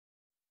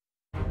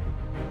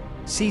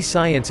See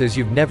science as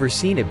you've never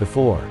seen it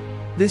before.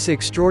 This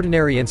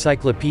extraordinary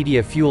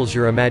encyclopedia fuels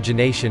your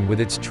imagination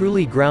with its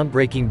truly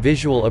groundbreaking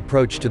visual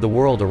approach to the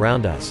world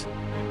around us.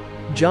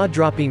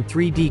 Jaw-dropping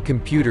 3D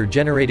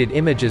computer-generated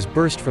images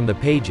burst from the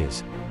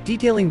pages,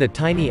 detailing the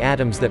tiny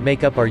atoms that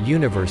make up our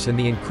universe and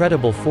the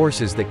incredible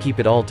forces that keep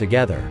it all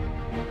together.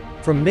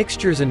 From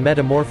mixtures and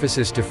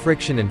metamorphosis to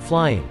friction and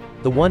flying,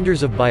 the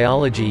wonders of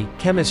biology,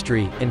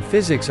 chemistry, and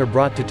physics are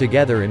brought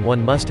together in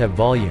one must-have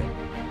volume.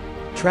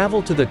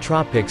 Travel to the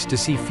tropics to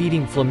see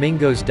feeding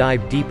flamingos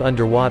dive deep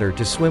underwater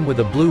to swim with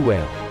a blue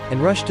whale,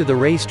 and rush to the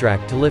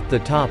racetrack to lift the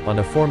top on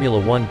a Formula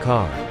One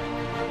car.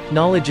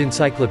 Knowledge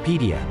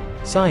Encyclopedia.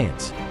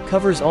 Science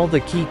covers all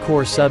the key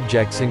core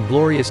subjects in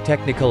glorious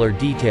technicolor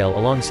detail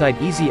alongside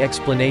easy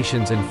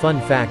explanations and fun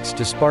facts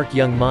to spark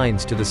young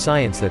minds to the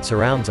science that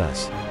surrounds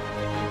us.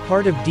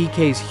 Part of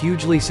DK's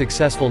hugely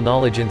successful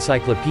Knowledge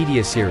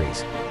Encyclopedia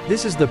series,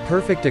 this is the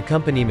perfect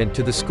accompaniment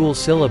to the school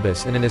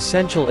syllabus and an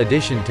essential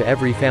addition to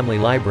every family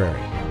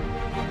library.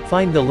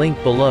 Find the link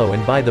below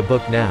and buy the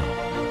book now.